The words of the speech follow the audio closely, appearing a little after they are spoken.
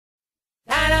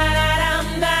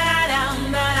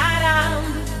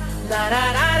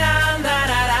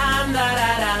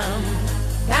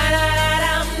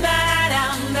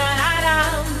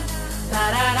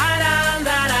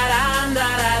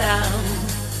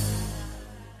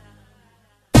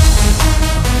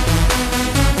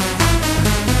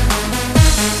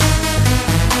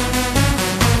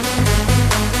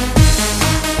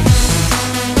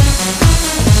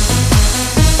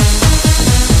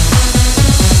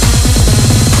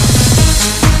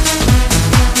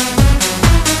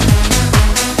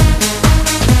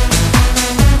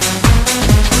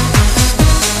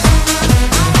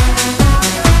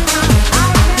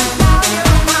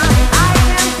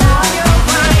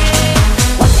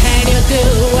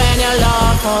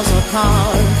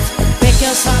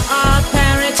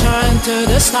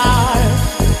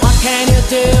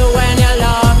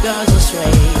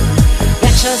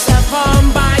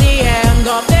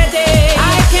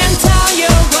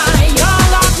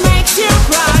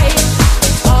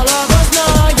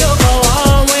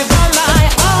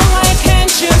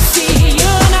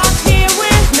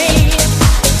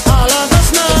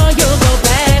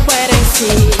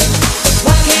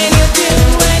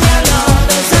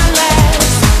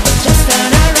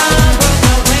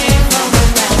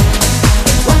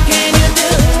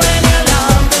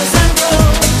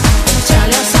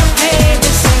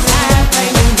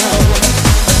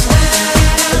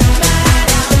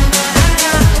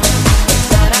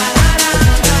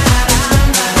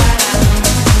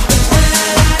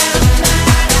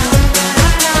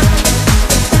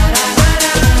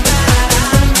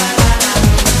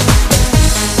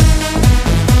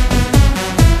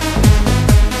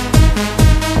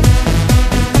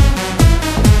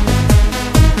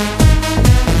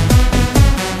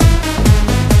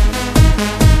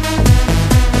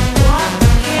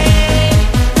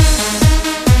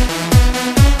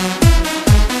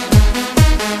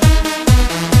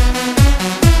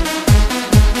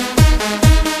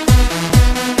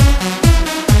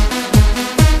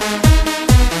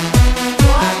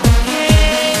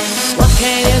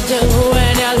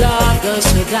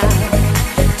used to die.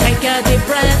 Take a deep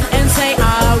breath and say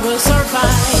I will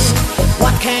survive.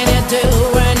 What can you do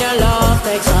when your love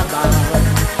takes a bow?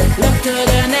 Look to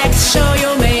the next show,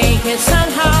 you make it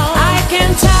somehow. I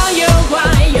can tell you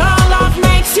why your love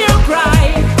makes you cry.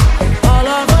 All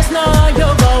of us know you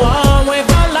go on with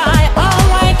a lie. Oh,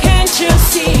 why can't you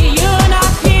see you're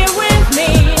not here with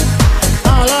me?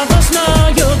 All of us know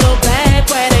you go back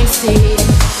where they see.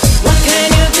 What can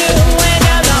you do when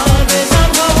your love is on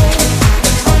hold?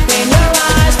 Open your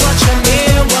eyes, watch a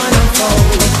new one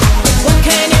unfold. What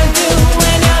can you do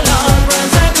when your love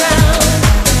runs aground?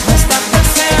 Rest up the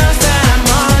sails that are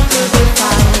more to be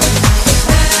found.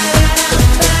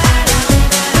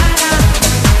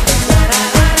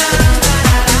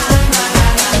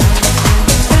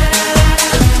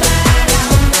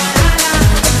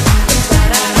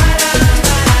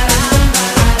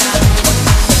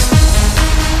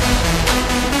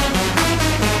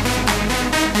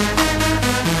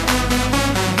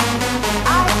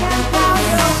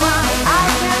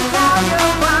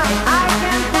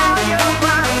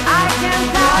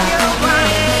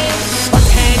 What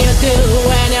can you do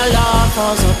when your love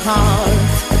falls apart?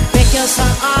 Pick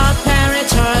yourself up and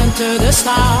return to the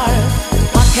start.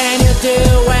 What can you do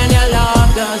when your love